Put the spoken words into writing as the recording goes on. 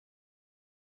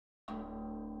The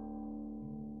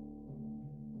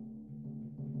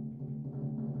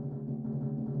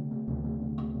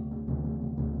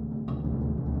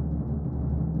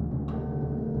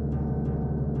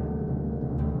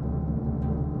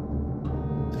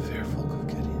Fair Folk of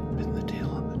Gideon, Pin the Tail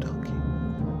on the Donkey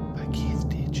by Keith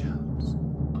D. Jones.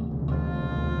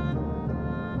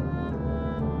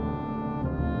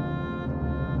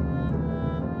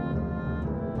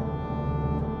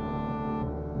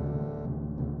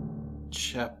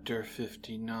 Chapter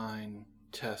 59,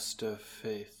 Test of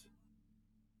Faith.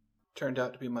 Turned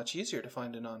out to be much easier to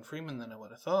find a non-freeman than I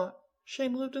would have thought.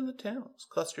 Shame lived in the towns,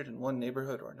 clustered in one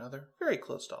neighborhood or another, very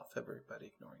closed off, everybody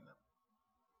ignoring them.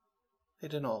 They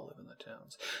didn't all live in the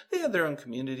towns. They had their own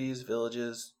communities,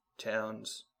 villages,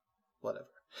 towns, whatever,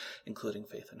 including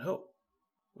Faith and Hope.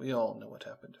 We all know what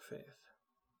happened to Faith.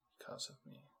 Because of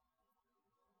me.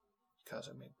 Because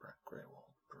I made Brett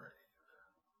Graywald brave.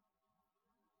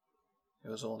 It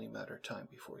was only a matter of time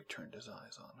before he turned his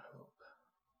eyes on Hope.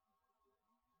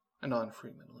 A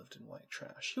non-freeman lived in white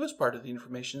trash. He was part of the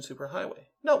Information Superhighway.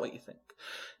 Not what you think.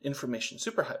 Information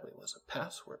Superhighway was a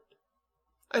password.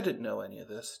 I didn't know any of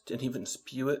this, didn't even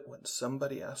spew it when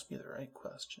somebody asked me the right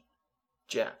question.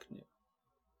 Jack knew.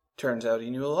 Turns out he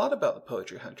knew a lot about the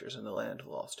poetry hunters in the land of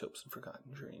lost hopes and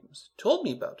forgotten dreams. Told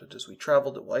me about it as we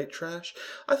traveled to White Trash.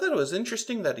 I thought it was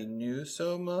interesting that he knew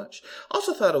so much.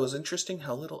 Also thought it was interesting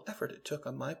how little effort it took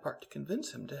on my part to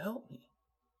convince him to help me.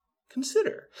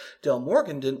 Consider, Del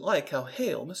Morgan didn't like how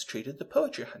Hale mistreated the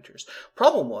poetry hunters.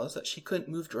 Problem was that she couldn't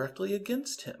move directly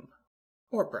against him.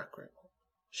 Or Brett Grable.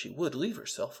 She would leave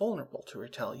herself vulnerable to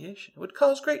retaliation. It would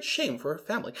cause great shame for her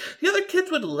family. The other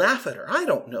kids would laugh at her. I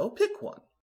don't know. Pick one.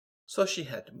 So she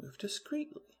had to move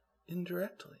discreetly,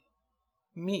 indirectly.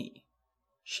 Me.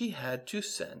 She had to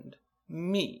send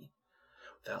me.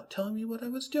 Without telling me what I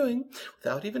was doing,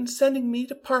 without even sending me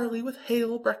to parley with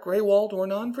Hale, Brett Graywald, or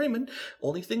non-freeman,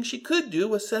 only thing she could do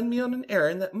was send me on an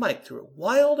errand that might, through a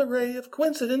wild array of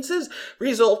coincidences,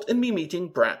 result in me meeting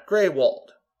Brett Graywald,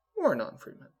 or a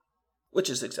non-freeman. Which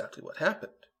is exactly what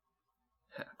happened.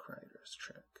 Hack writer's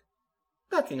trick.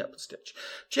 Backing up a stitch,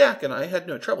 Jack and I had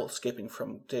no trouble escaping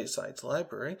from Dayside's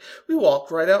library. We walked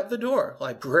right out the door.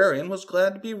 Librarian was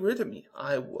glad to be rid of me.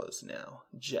 I was now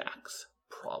Jack's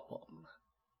problem.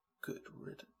 Good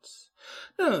riddance.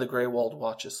 None of the Graywald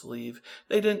watch us leave.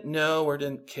 They didn't know or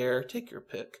didn't care. Take your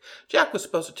pick. Jack was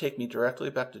supposed to take me directly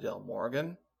back to Del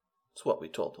Morgan. It's what we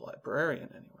told the librarian,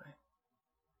 anyway.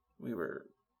 We were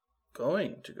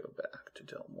going to go back to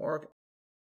Del Morgan.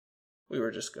 We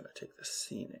were just going to take the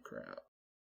scenic route.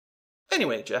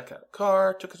 Anyway, Jack had a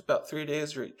car. Took us about 3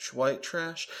 days to reach White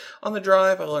Trash. On the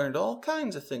drive, I learned all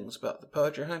kinds of things about the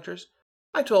poetry hunters.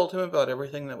 I told him about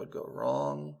everything that would go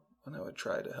wrong when I would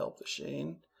try to help the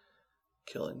Shane.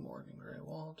 Killing Morgan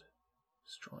Graywald.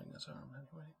 Destroying his arm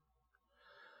anyway.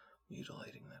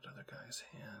 Mutilating that other guy's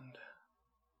hand.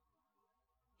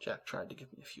 Jack tried to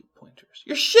give me a few pointers.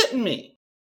 You're shitting me!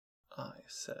 I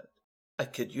said. I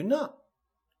kid you not.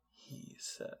 He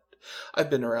said. I've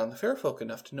been around the fair folk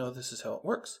enough to know this is how it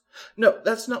works. No,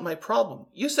 that's not my problem.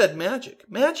 You said magic.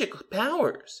 Magic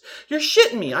powers. You're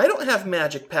shitting me. I don't have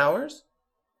magic powers.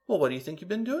 Well, what do you think you've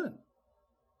been doing?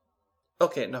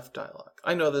 Okay, enough dialogue.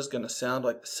 I know this is going to sound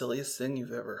like the silliest thing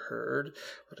you've ever heard,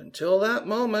 but until that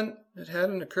moment, it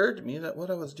hadn't occurred to me that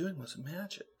what I was doing was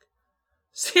magic.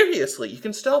 Seriously, you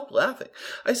can stop laughing.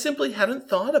 I simply hadn't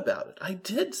thought about it. I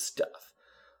did stuff.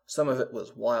 Some of it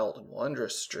was wild and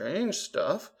wondrous, strange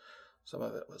stuff. Some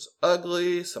of it was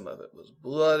ugly. Some of it was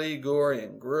bloody, gory,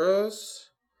 and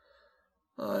gross.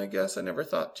 I guess I never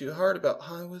thought too hard about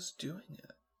how I was doing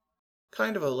it.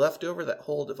 Kind of a leftover that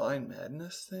whole divine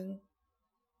madness thing.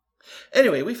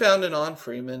 Anyway, we found an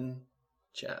non-freeman.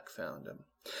 Jack found him.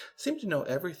 Seemed to know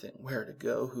everything, where to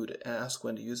go, who to ask,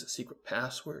 when to use a secret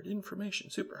password, Information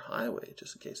Superhighway,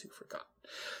 just in case you forgot.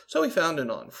 So we found a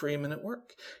non-freeman at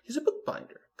work. He's a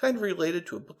bookbinder, kind of related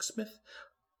to a booksmith.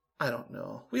 I don't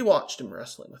know. We watched him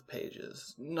wrestling with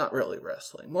pages. Not really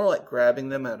wrestling, more like grabbing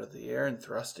them out of the air and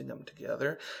thrusting them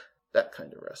together. That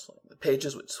kind of wrestling. The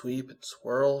pages would sweep and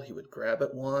swirl. He would grab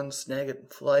at one, snag it in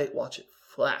flight, watch it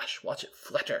flash, watch it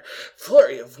flutter,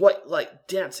 flurry of white light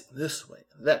dancing this way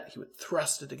and that. He would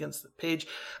thrust it against the page.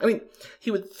 He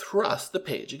would thrust the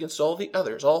page against all the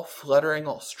others, all fluttering,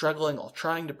 all struggling, all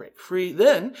trying to break free.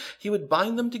 Then he would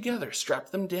bind them together, strap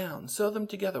them down, sew them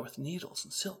together with needles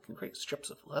and silk and great strips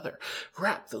of leather,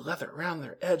 wrap the leather around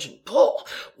their edge and pull.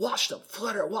 Watch them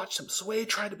flutter, watch them sway,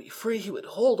 try to be free. He would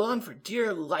hold on for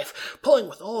dear life, pulling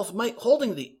with all his might,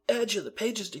 holding the edge of the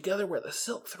pages together where the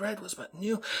silk thread was but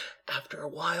new. After a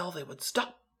while they would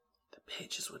stop. The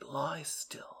pages would lie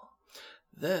still.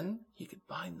 Then he could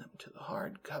bind them to the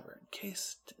hard cover,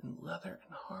 encased in leather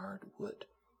and hard wood.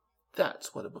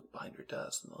 That's what a bookbinder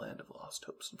does in the land of lost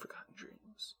hopes and forgotten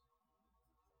dreams.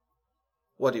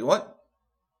 "What do you want?"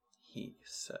 he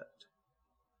said.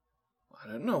 I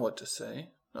didn't know what to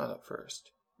say, not at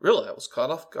first. Really, I was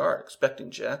caught off guard, expecting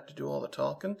Jack to do all the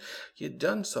talking. He had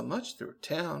done so much through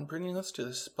town, bringing us to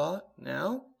this spot.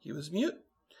 Now he was mute,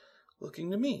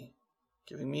 looking to me,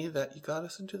 giving me that "you got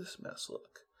us into this mess"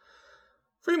 look.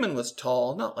 Freeman was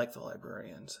tall, not like the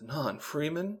librarians.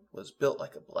 Freeman was built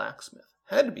like a blacksmith.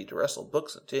 Had to be to wrestle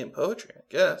books and tame poetry, I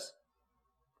guess.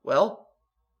 "Well?"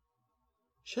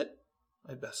 "Shit,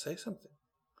 I'd best say something.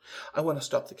 I want to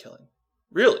stop the killing."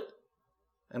 "Really?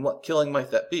 And what killing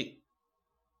might that be?"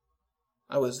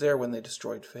 "I was there when they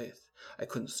destroyed Faith. I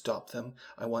couldn't stop them.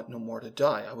 I want no more to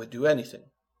die. I would do anything."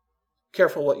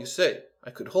 "Careful what you say.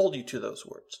 I could hold you to those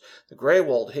words. The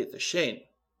Greywald hate the Shane.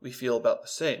 We feel about the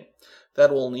same. That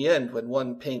will only end when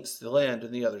one paints the land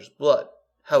in the other's blood.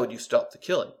 How would you stop the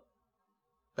killing?"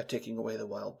 "By taking away the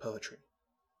wild poetry."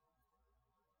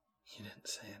 He didn't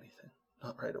say anything.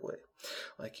 Not right away.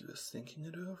 Like he was thinking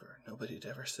it over. Nobody had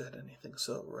ever said anything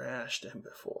so rash to him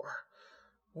before.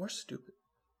 Or stupid.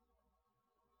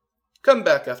 "Come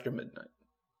back after midnight."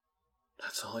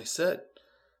 That's all he said.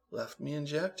 Left me and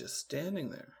Jack just standing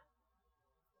there.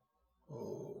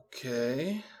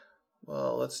 Okay.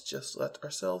 Well, let's just let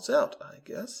ourselves out, I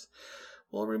guess.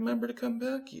 We'll remember to come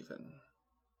back even.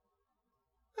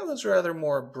 That was rather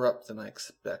more abrupt than I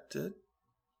expected,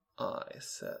 I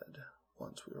said,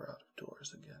 once we were out of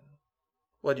doors again.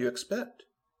 "What do you expect?"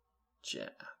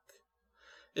 "Jack.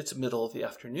 It's middle of the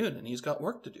afternoon and he's got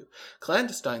work to do.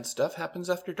 Clandestine stuff happens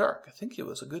after dark. I think it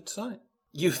was a good sign."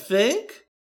 "You think?"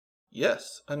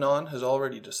 "Yes, Anon has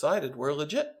already decided we're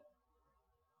legit."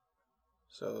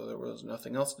 So there was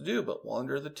nothing else to do but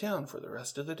wander the town for the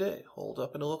rest of the day, hold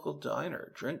up in a local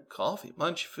diner, drink coffee,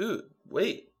 munch food,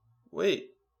 wait.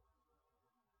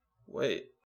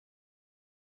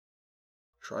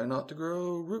 Try not to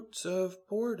grow roots of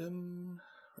boredom.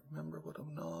 Remember what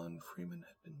Anon Freeman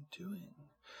had been doing.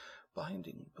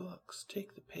 Binding books,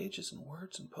 take the pages and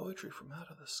words and poetry from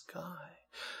out of the sky,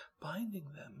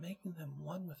 binding them, making them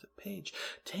one with the page,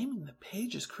 taming the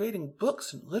pages, creating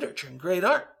books and literature and great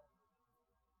art.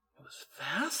 It was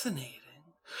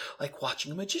fascinating, like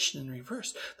watching a magician in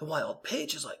reverse, the wild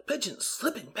pages like pigeons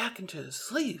slipping back into his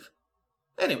sleeve.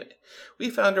 Anyway, we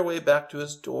found our way back to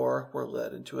his door, were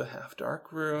led into a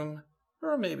half-dark room. There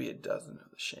were maybe a dozen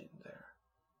of the Shane there.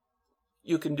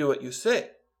 "You can do what you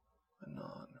say,"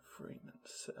 Anon Freeman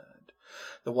said.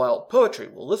 "The wild poetry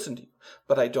will listen to you,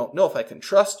 but I don't know if I can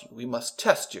trust you. We must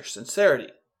test your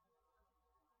sincerity."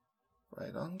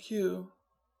 Right on cue,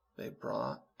 they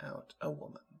brought out a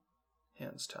woman,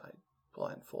 hands tied,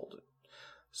 blindfolded,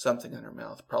 something in her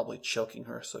mouth, probably choking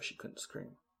her so she couldn't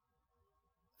scream.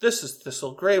 "This is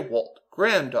Thistle Greywald,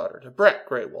 granddaughter to Brett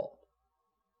Greywald."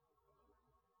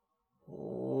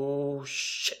 Oh,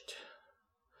 shit.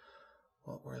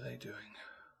 What were they doing?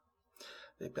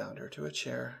 They bound her to a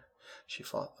chair. She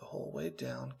fought the whole way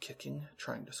down, kicking,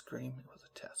 trying to scream. It was a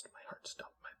test. My heart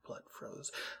stopped. My blood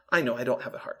froze. "I know I don't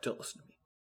have a heart. Don't listen to me.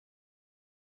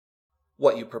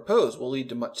 What you propose will lead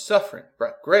to much suffering.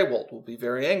 Brett Greywald will be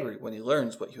very angry when he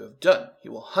learns what you have done. He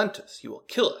will hunt us. He will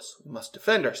kill us. We must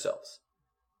defend ourselves."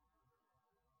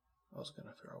 I was going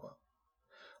to throw up.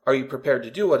 "Are you prepared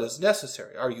to do what is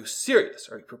necessary? Are you serious?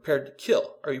 Are you prepared to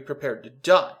kill? Are you prepared to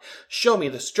die? Show me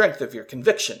the strength of your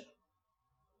conviction."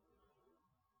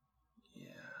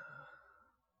 Yeah,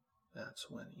 that's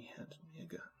when he handed me a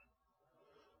gun.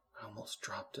 I almost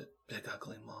dropped it. Big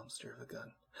ugly monster of a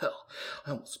gun. Hell,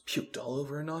 I almost puked all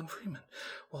over Anon Freeman.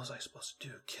 What was I supposed to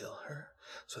do? Kill her?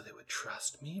 So they would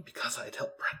trust me because I had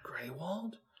helped Brett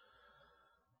Greywald?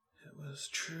 It was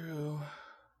true.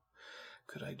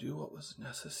 Could I do what was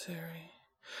necessary?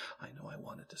 I know I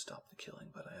wanted to stop the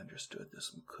killing, but I understood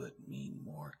this could mean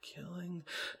more killing,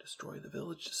 destroy the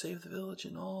village to save the village,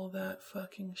 and all that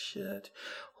fucking shit.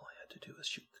 All I had to do was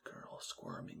shoot the girl,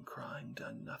 squirming, crying,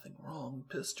 done nothing wrong,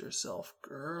 pissed herself,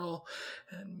 girl,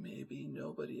 and maybe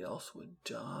nobody else would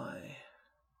die.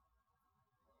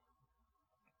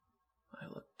 I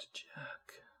looked to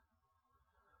Jack.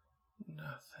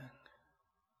 Nothing.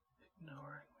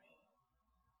 Ignoring me.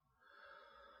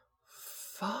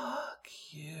 Fuck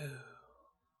you.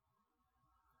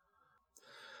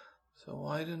 So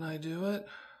why didn't I do it?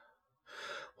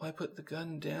 Why put the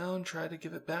gun down, try to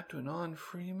give it back to Anon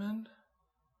Freeman?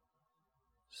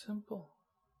 Simple.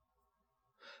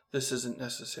 This isn't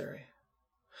necessary.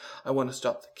 I want to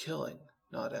stop the killing,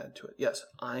 not add to it. Yes,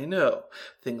 I know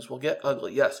things will get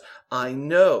ugly. Yes, I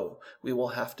know we will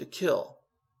have to kill.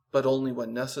 but only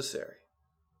when necessary.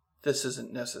 This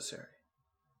isn't necessary.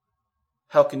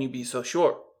 How can you be so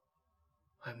sure?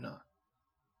 I'm not.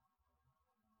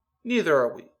 Neither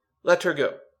are we. Let her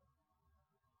go.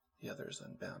 The others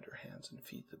unbound her hands and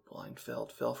feet. The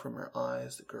blindfold fell from her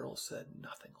eyes. The girl said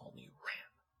nothing, only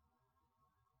ran.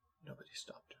 Nobody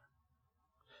stopped her.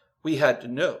 We had to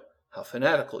know how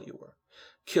fanatical you were.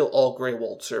 Kill all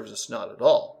Greywold serves us not at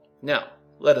all. Now,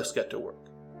 let us get to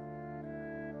work.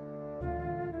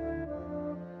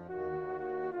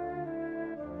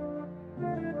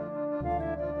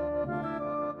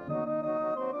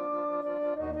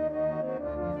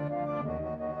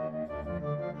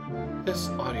 This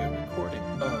audio recording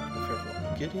of The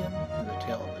Fearful Gideon and the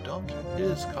Tale of the Donkey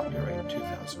is copyright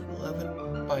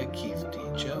 2011 by Keith D.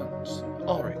 Jones.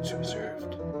 All rights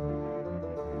reserved.